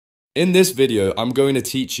In this video, I'm going to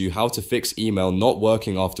teach you how to fix email not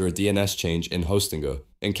working after a DNS change in Hostinger.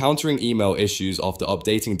 Encountering email issues after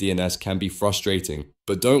updating DNS can be frustrating,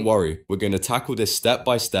 but don't worry, we're going to tackle this step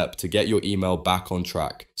by step to get your email back on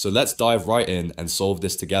track. So let's dive right in and solve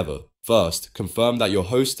this together. First, confirm that your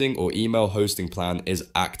hosting or email hosting plan is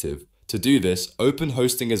active. To do this, open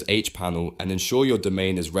Hostinger's hPanel and ensure your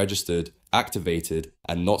domain is registered, activated,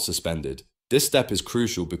 and not suspended. This step is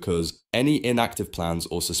crucial because any inactive plans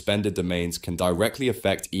or suspended domains can directly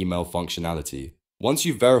affect email functionality. Once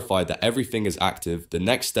you've verified that everything is active, the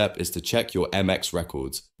next step is to check your MX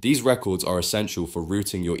records. These records are essential for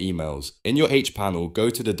routing your emails. In your hPanel, go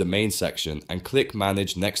to the domain section and click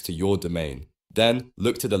Manage next to your domain. Then,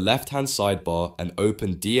 look to the left-hand sidebar and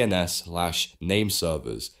open DNS/name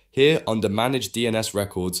servers. Here, under Manage DNS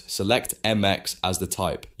Records, select MX as the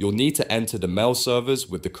type. You'll need to enter the mail servers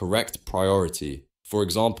with the correct priority. For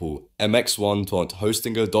example,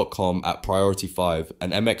 mx1.hostinger.com at priority 5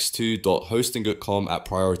 and mx2.hostinger.com at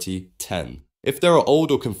priority 10. If there are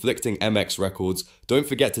old or conflicting MX records, don't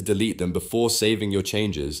forget to delete them before saving your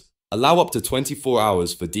changes. Allow up to 24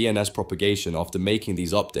 hours for DNS propagation after making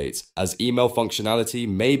these updates, as email functionality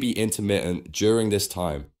may be intermittent during this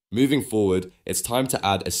time. Moving forward, it's time to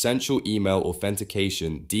add essential email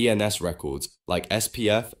authentication DNS records like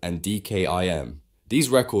SPF and DKIM. These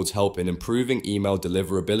records help in improving email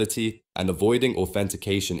deliverability and avoiding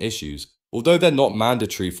authentication issues. Although they're not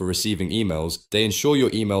mandatory for receiving emails, they ensure your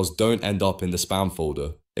emails don't end up in the spam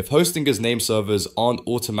folder. If Hostinger's name servers aren't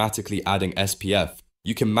automatically adding SPF,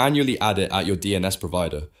 you can manually add it at your DNS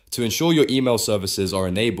provider. To ensure your email services are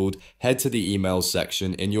enabled, head to the Emails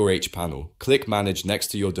section in your hPanel. Click Manage next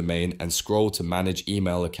to your domain and scroll to Manage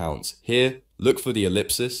Email Accounts. Here, look for the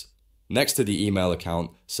ellipsis. Next to the email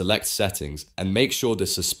account, select Settings and make sure the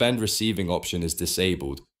Suspend Receiving option is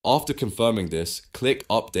disabled. After confirming this, click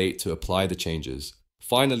Update to apply the changes.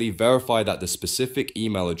 Finally, verify that the specific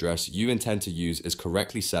email address you intend to use is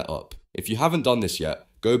correctly set up. If you haven't done this yet,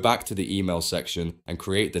 go back to the email section and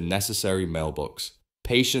create the necessary mailbox.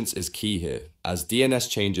 Patience is key here, as DNS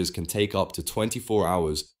changes can take up to 24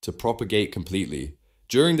 hours to propagate completely.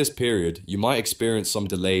 During this period, you might experience some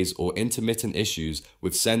delays or intermittent issues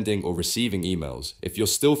with sending or receiving emails. If you're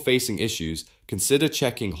still facing issues, consider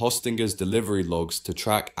checking Hostinger's delivery logs to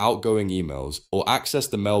track outgoing emails, or access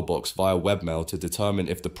the mailbox via webmail to determine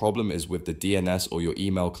if the problem is with the DNS or your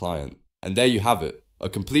email client. And there you have it, a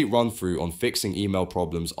complete run-through on fixing email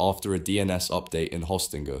problems after a DNS update in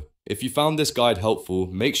Hostinger. If you found this guide helpful,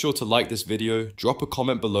 make sure to like this video, drop a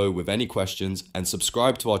comment below with any questions, and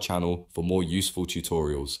subscribe to our channel for more useful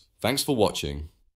tutorials. Thanks for watching.